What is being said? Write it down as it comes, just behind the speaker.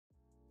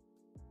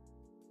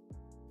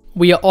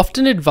We are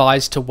often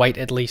advised to wait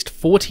at least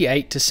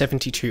 48 to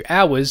 72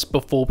 hours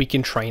before we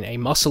can train a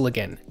muscle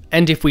again.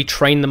 And if we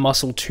train the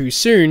muscle too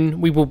soon,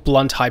 we will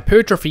blunt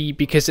hypertrophy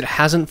because it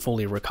hasn't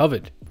fully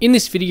recovered. In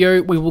this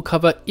video, we will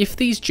cover if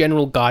these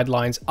general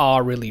guidelines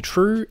are really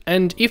true,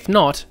 and if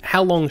not,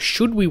 how long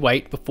should we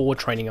wait before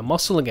training a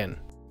muscle again?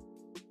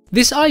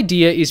 This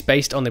idea is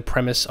based on the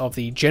premise of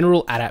the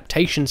general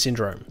adaptation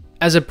syndrome.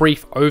 As a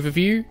brief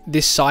overview,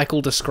 this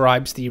cycle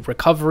describes the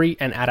recovery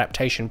and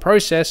adaptation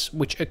process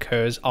which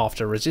occurs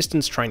after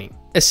resistance training.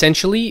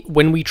 Essentially,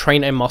 when we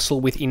train a muscle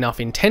with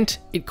enough intent,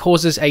 it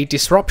causes a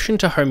disruption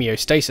to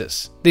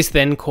homeostasis. This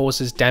then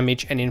causes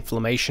damage and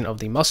inflammation of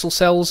the muscle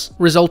cells,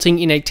 resulting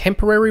in a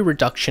temporary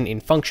reduction in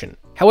function.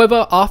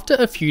 However, after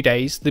a few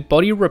days, the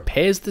body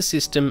repairs the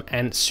system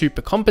and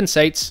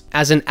supercompensates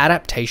as an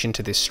adaptation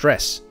to this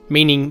stress,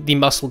 meaning the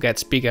muscle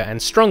gets bigger and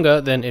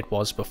stronger than it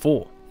was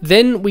before.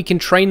 Then we can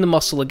train the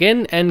muscle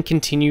again and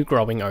continue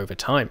growing over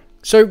time.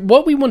 So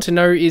what we want to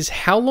know is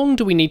how long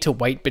do we need to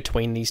wait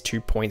between these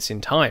 2 points in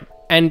time?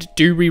 And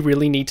do we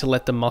really need to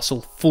let the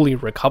muscle fully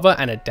recover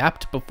and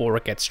adapt before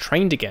it gets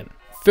trained again?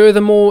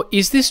 Furthermore,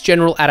 is this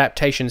general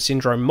adaptation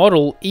syndrome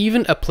model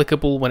even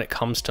applicable when it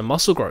comes to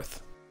muscle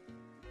growth?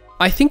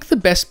 I think the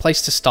best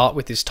place to start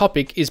with this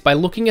topic is by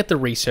looking at the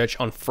research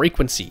on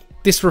frequency.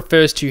 This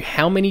refers to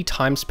how many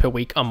times per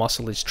week a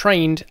muscle is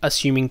trained,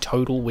 assuming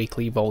total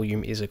weekly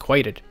volume is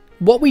equated.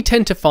 What we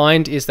tend to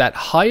find is that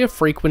higher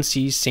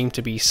frequencies seem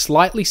to be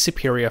slightly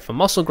superior for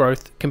muscle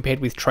growth compared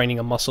with training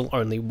a muscle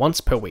only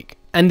once per week.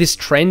 And this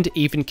trend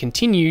even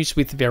continues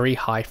with very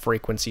high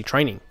frequency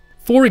training.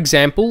 For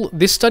example,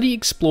 this study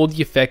explored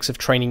the effects of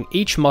training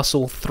each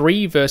muscle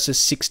 3 versus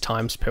 6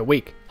 times per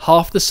week.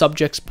 Half the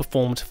subjects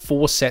performed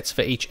 4 sets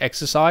for each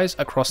exercise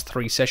across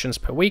 3 sessions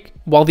per week,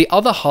 while the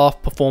other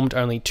half performed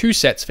only 2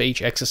 sets for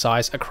each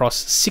exercise across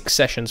 6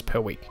 sessions per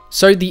week.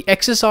 So the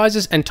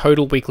exercises and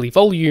total weekly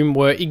volume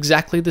were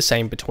exactly the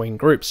same between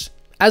groups.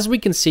 As we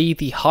can see,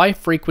 the high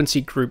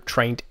frequency group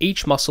trained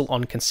each muscle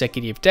on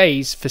consecutive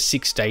days for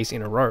 6 days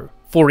in a row.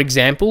 For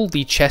example,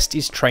 the chest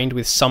is trained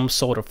with some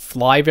sort of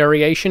fly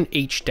variation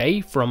each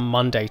day from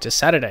Monday to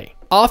Saturday.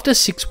 After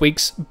 6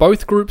 weeks,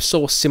 both groups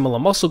saw similar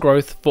muscle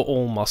growth for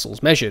all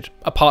muscles measured,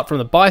 apart from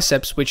the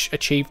biceps, which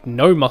achieved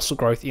no muscle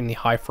growth in the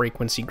high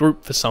frequency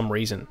group for some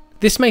reason.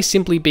 This may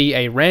simply be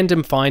a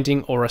random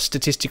finding or a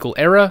statistical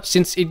error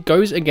since it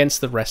goes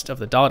against the rest of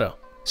the data.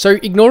 So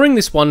ignoring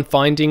this one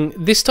finding,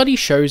 this study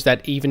shows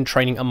that even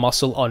training a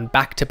muscle on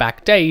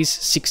back-to-back days,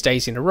 6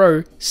 days in a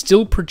row,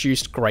 still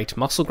produced great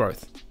muscle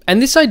growth.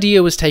 And this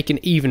idea was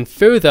taken even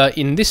further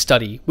in this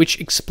study, which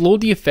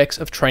explored the effects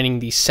of training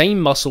the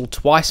same muscle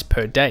twice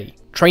per day.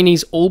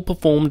 Trainees all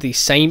performed the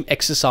same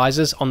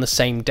exercises on the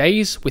same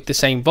days with the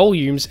same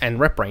volumes and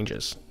rep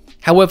ranges.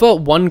 However,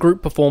 one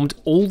group performed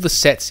all the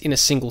sets in a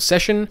single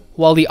session,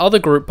 while the other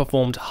group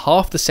performed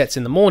half the sets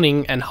in the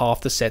morning and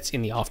half the sets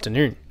in the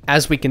afternoon.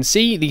 As we can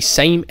see, the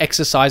same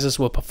exercises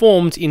were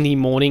performed in the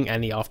morning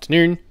and the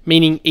afternoon,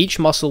 meaning each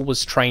muscle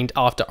was trained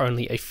after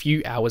only a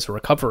few hours of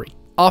recovery.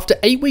 After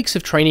 8 weeks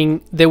of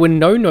training, there were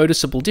no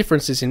noticeable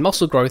differences in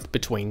muscle growth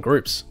between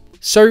groups.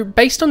 So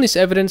based on this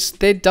evidence,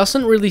 there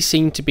doesn't really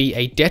seem to be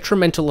a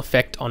detrimental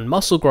effect on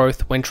muscle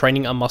growth when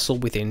training a muscle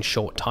within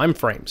short time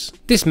frames.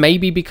 This may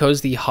be because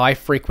the high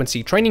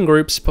frequency training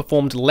groups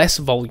performed less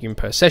volume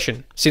per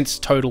session, since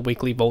total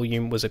weekly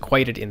volume was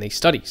equated in these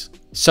studies.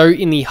 So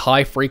in the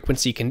high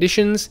frequency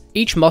conditions,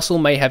 each muscle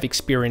may have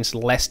experienced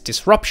less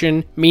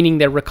disruption, meaning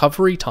their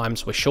recovery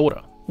times were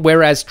shorter.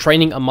 Whereas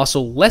training a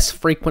muscle less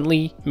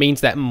frequently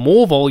means that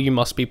more volume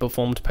must be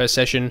performed per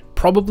session,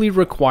 probably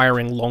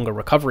requiring longer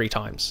recovery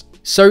times.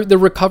 So the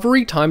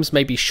recovery times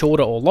may be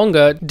shorter or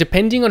longer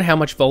depending on how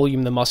much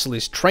volume the muscle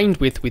is trained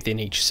with within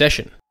each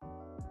session.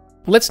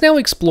 Let's now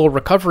explore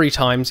recovery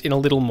times in a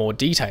little more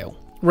detail.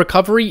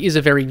 Recovery is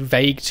a very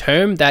vague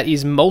term that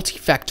is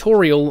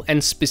multifactorial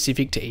and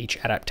specific to each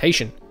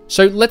adaptation.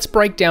 So let's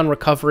break down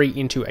recovery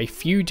into a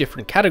few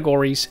different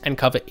categories and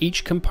cover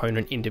each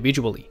component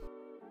individually.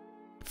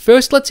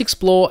 First, let's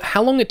explore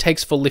how long it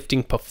takes for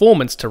lifting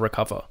performance to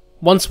recover.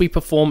 Once we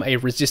perform a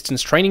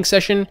resistance training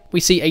session, we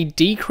see a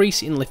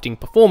decrease in lifting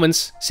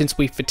performance since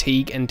we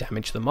fatigue and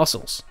damage the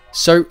muscles.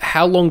 So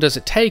how long does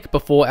it take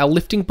before our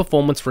lifting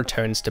performance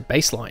returns to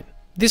baseline?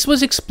 This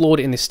was explored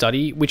in this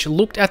study, which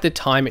looked at the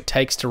time it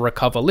takes to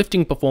recover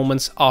lifting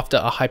performance after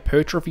a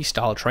hypertrophy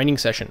style training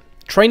session.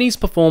 Trainees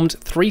performed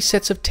 3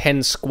 sets of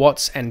 10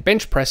 squats and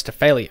bench press to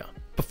failure.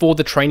 Before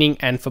the training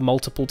and for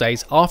multiple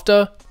days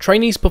after,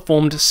 trainees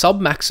performed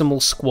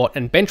sub-maximal squat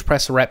and bench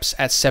press reps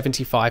at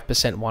 75%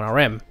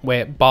 1RM,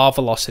 where bar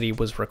velocity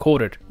was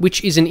recorded,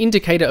 which is an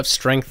indicator of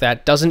strength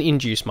that doesn't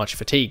induce much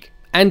fatigue.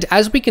 And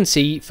as we can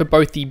see, for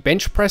both the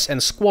bench press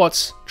and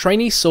squats,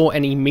 trainees saw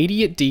an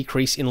immediate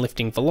decrease in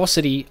lifting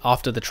velocity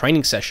after the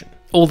training session.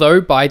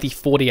 Although by the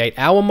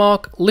 48-hour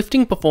mark,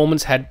 lifting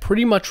performance had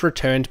pretty much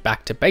returned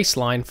back to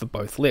baseline for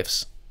both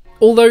lifts.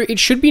 Although it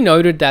should be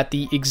noted that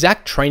the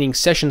exact training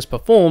sessions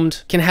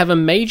performed can have a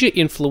major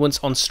influence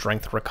on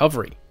strength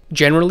recovery.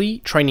 Generally,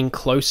 training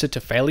closer to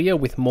failure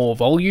with more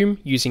volume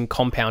using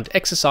compound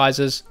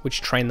exercises,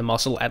 which train the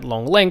muscle at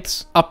long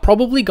lengths, are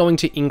probably going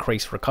to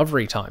increase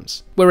recovery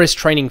times. Whereas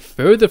training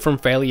further from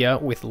failure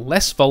with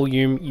less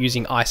volume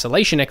using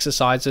isolation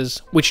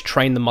exercises, which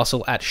train the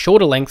muscle at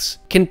shorter lengths,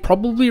 can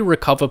probably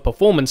recover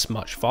performance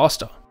much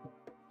faster.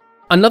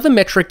 Another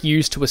metric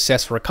used to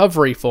assess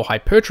recovery for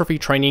hypertrophy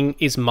training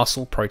is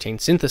muscle protein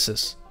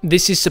synthesis.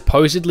 This is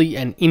supposedly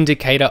an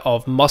indicator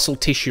of muscle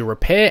tissue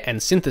repair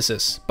and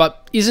synthesis,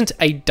 but isn't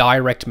a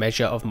direct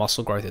measure of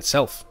muscle growth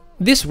itself.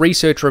 This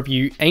research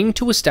review aimed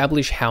to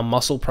establish how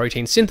muscle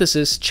protein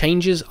synthesis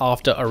changes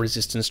after a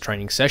resistance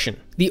training session.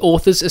 The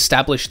authors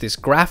established this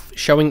graph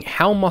showing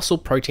how muscle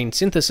protein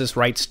synthesis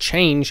rates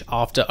change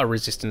after a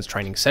resistance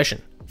training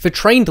session. For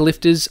trained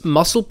lifters,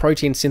 muscle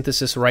protein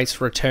synthesis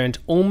rates returned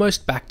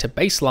almost back to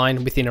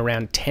baseline within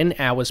around 10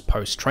 hours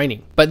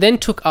post-training, but then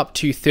took up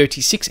to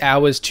 36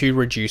 hours to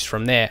reduce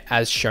from there,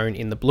 as shown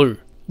in the blue.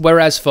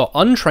 Whereas for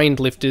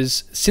untrained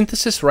lifters,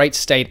 synthesis rates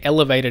stayed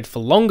elevated for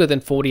longer than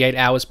 48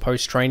 hours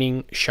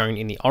post-training, shown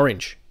in the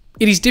orange.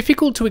 It is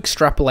difficult to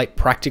extrapolate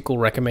practical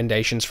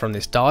recommendations from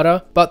this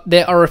data, but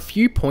there are a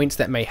few points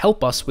that may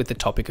help us with the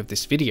topic of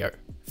this video.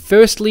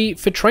 Firstly,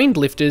 for trained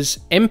lifters,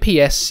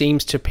 MPS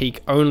seems to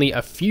peak only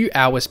a few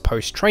hours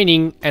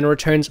post-training and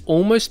returns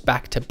almost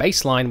back to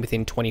baseline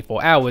within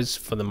 24 hours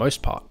for the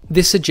most part.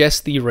 This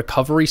suggests the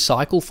recovery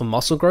cycle for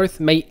muscle growth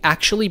may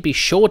actually be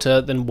shorter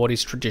than what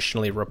is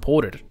traditionally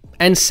reported.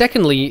 And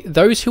secondly,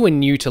 those who are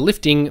new to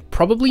lifting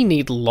probably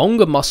need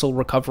longer muscle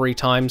recovery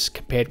times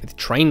compared with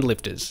trained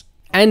lifters.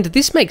 And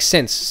this makes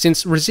sense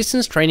since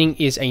resistance training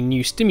is a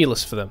new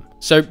stimulus for them,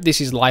 so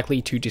this is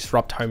likely to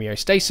disrupt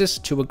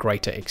homeostasis to a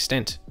greater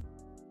extent.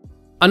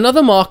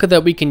 Another marker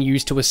that we can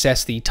use to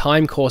assess the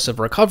time course of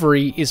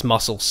recovery is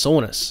muscle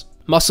soreness.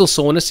 Muscle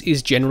soreness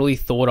is generally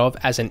thought of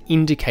as an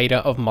indicator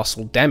of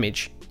muscle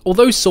damage.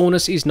 Although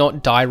soreness is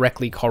not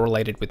directly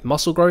correlated with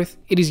muscle growth,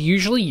 it is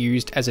usually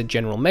used as a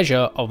general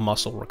measure of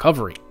muscle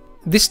recovery.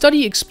 This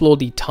study explored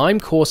the time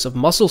course of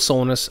muscle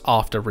soreness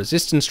after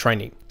resistance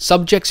training.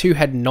 Subjects who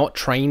had not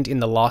trained in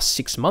the last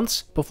 6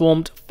 months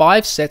performed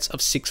 5 sets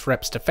of 6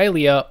 reps to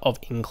failure of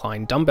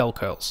incline dumbbell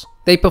curls.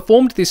 They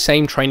performed this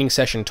same training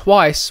session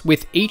twice,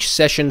 with each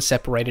session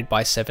separated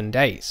by 7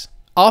 days.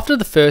 After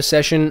the first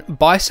session,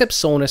 bicep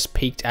soreness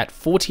peaked at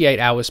 48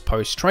 hours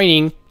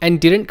post-training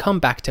and didn't come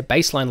back to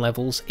baseline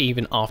levels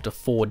even after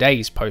 4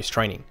 days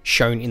post-training,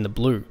 shown in the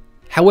blue.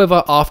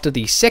 However, after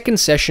the second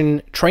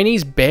session,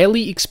 trainees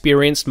barely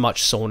experienced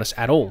much soreness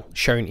at all,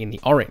 shown in the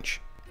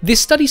orange.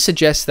 This study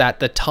suggests that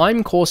the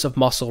time course of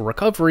muscle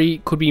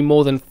recovery could be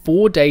more than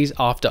 4 days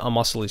after a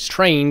muscle is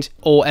trained,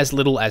 or as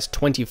little as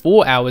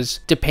 24 hours,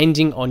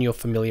 depending on your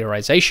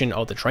familiarization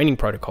of the training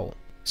protocol.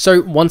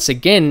 So once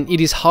again, it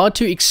is hard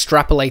to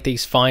extrapolate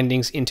these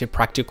findings into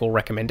practical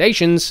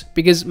recommendations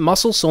because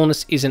muscle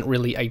soreness isn't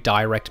really a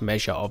direct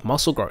measure of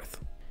muscle growth.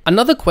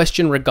 Another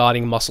question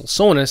regarding muscle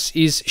soreness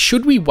is,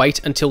 should we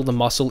wait until the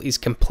muscle is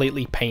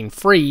completely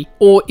pain-free,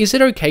 or is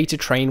it okay to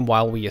train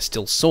while we are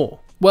still sore?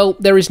 Well,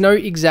 there is no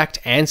exact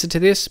answer to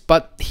this,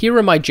 but here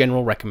are my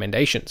general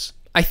recommendations.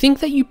 I think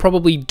that you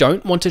probably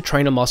don't want to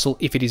train a muscle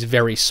if it is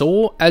very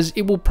sore, as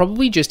it will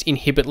probably just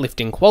inhibit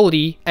lifting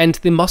quality, and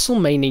the muscle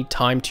may need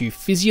time to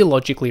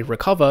physiologically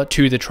recover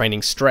to the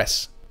training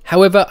stress.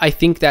 However, I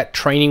think that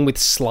training with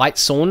slight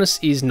soreness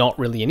is not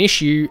really an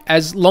issue,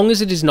 as long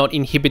as it is not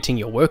inhibiting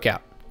your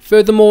workout.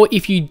 Furthermore,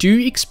 if you do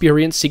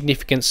experience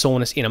significant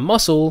soreness in a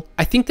muscle,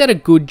 I think that a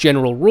good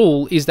general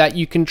rule is that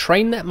you can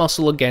train that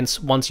muscle again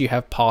once you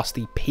have passed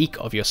the peak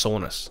of your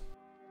soreness.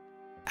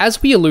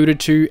 As we alluded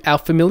to, our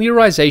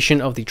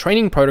familiarization of the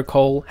training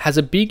protocol has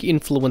a big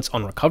influence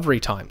on recovery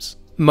times.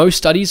 Most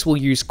studies will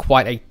use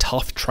quite a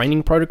tough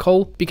training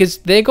protocol because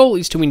their goal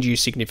is to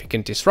induce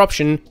significant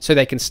disruption so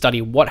they can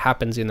study what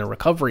happens in the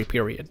recovery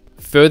period.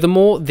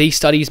 Furthermore, these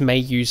studies may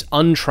use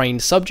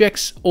untrained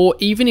subjects, or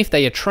even if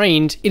they are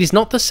trained, it is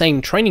not the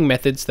same training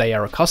methods they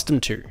are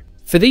accustomed to.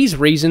 For these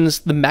reasons,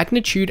 the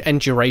magnitude and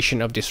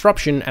duration of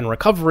disruption and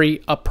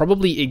recovery are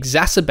probably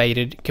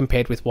exacerbated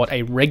compared with what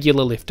a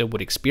regular lifter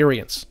would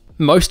experience.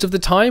 Most of the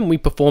time, we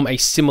perform a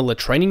similar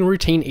training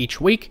routine each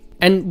week,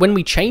 and when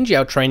we change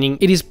our training,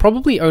 it is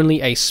probably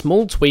only a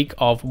small tweak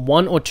of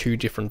 1 or 2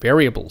 different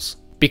variables.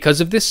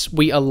 Because of this,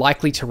 we are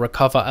likely to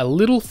recover a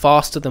little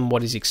faster than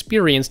what is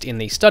experienced in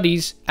these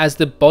studies, as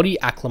the body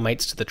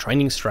acclimates to the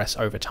training stress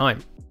over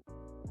time.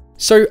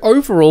 So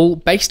overall,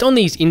 based on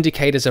these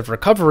indicators of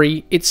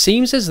recovery, it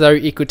seems as though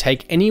it could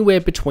take anywhere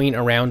between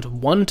around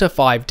 1 to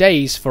 5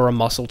 days for a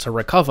muscle to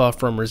recover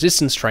from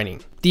resistance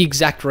training. The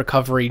exact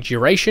recovery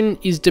duration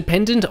is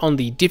dependent on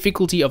the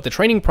difficulty of the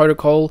training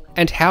protocol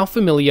and how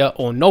familiar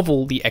or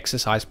novel the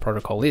exercise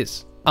protocol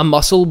is. A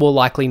muscle will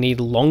likely need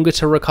longer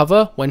to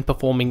recover when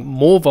performing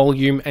more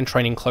volume and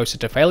training closer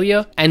to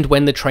failure, and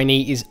when the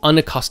trainee is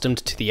unaccustomed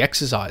to the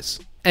exercise.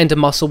 And a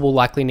muscle will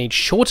likely need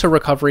shorter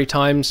recovery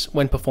times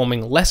when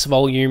performing less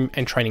volume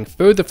and training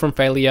further from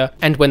failure,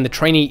 and when the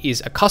trainee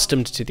is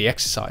accustomed to the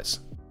exercise.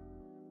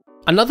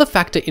 Another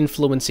factor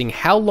influencing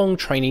how long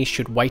trainees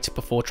should wait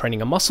before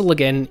training a muscle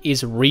again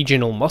is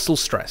regional muscle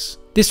stress.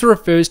 This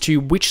refers to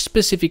which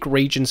specific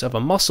regions of a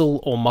muscle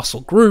or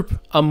muscle group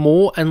are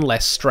more and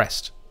less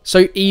stressed.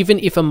 So even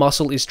if a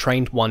muscle is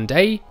trained one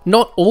day,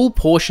 not all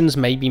portions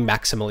may be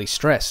maximally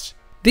stressed.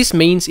 This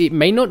means it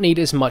may not need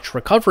as much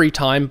recovery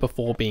time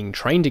before being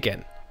trained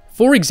again.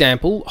 For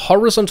example,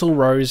 horizontal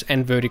rows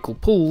and vertical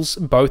pulls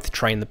both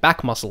train the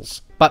back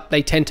muscles, but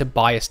they tend to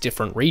bias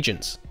different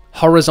regions.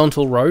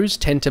 Horizontal rows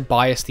tend to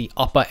bias the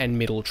upper and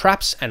middle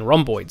traps and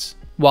rhomboids,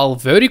 while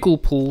vertical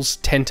pulls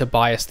tend to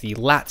bias the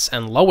lats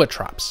and lower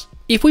traps.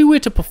 If we were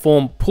to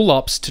perform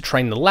pull-ups to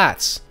train the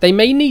lats, they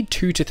may need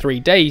 2 to 3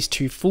 days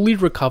to fully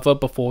recover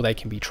before they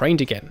can be trained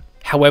again.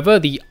 However,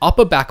 the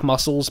upper back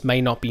muscles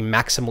may not be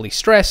maximally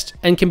stressed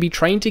and can be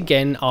trained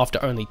again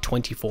after only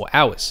 24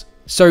 hours.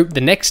 So the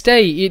next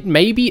day, it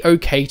may be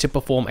okay to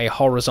perform a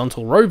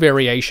horizontal row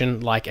variation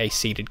like a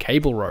seated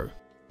cable row.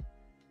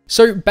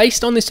 So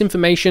based on this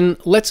information,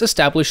 let's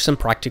establish some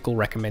practical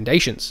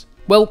recommendations.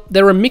 Well,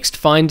 there are mixed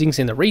findings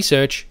in the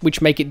research,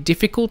 which make it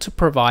difficult to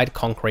provide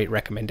concrete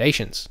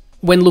recommendations.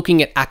 When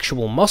looking at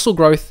actual muscle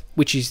growth,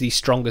 which is the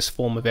strongest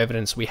form of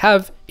evidence we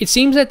have, it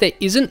seems that there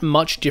isn't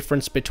much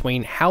difference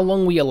between how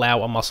long we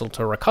allow a muscle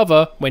to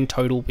recover when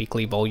total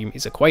weekly volume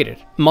is equated.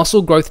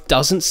 Muscle growth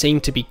doesn't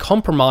seem to be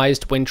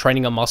compromised when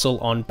training a muscle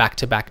on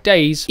back-to-back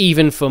days,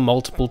 even for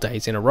multiple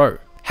days in a row.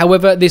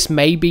 However, this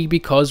may be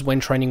because when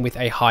training with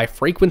a high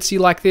frequency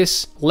like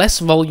this, less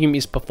volume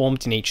is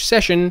performed in each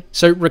session,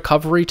 so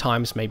recovery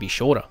times may be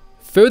shorter.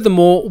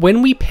 Furthermore,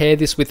 when we pair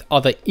this with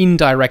other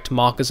indirect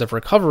markers of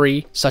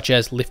recovery, such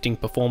as lifting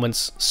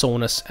performance,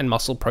 soreness, and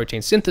muscle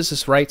protein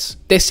synthesis rates,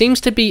 there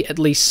seems to be at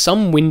least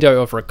some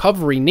window of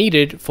recovery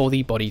needed for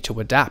the body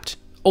to adapt.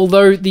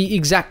 Although the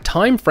exact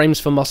time frames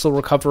for muscle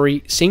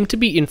recovery seem to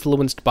be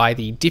influenced by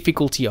the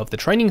difficulty of the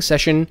training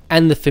session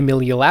and the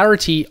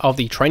familiarity of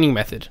the training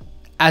method.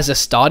 As a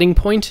starting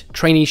point,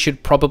 trainees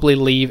should probably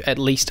leave at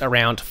least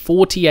around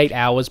 48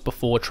 hours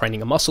before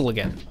training a muscle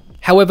again.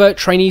 However,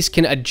 trainees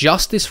can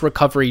adjust this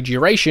recovery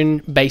duration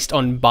based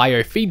on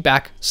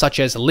biofeedback such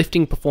as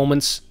lifting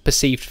performance,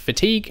 perceived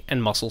fatigue,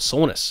 and muscle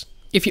soreness.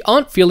 If you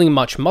aren't feeling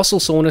much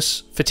muscle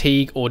soreness,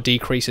 fatigue, or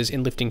decreases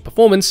in lifting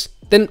performance,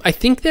 then I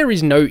think there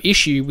is no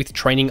issue with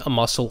training a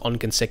muscle on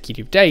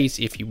consecutive days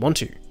if you want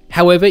to.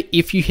 However,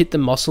 if you hit the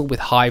muscle with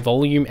high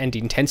volume and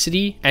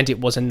intensity and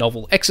it was a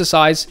novel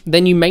exercise,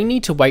 then you may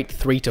need to wait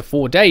 3 to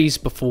 4 days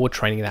before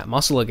training that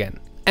muscle again.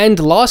 And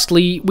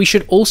lastly, we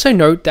should also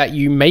note that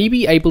you may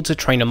be able to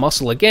train a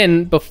muscle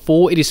again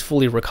before it is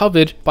fully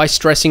recovered by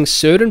stressing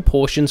certain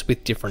portions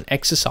with different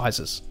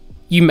exercises.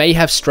 You may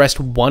have stressed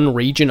one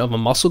region of a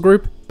muscle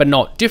group, but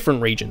not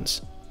different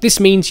regions. This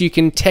means you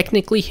can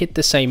technically hit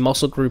the same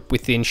muscle group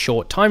within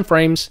short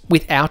timeframes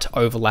without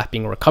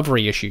overlapping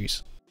recovery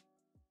issues.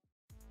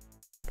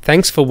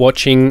 Thanks for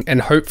watching,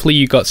 and hopefully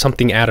you got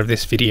something out of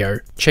this video.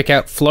 Check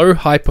out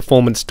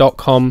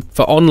flowhighperformance.com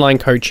for online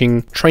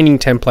coaching, training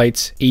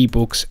templates,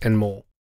 ebooks, and more.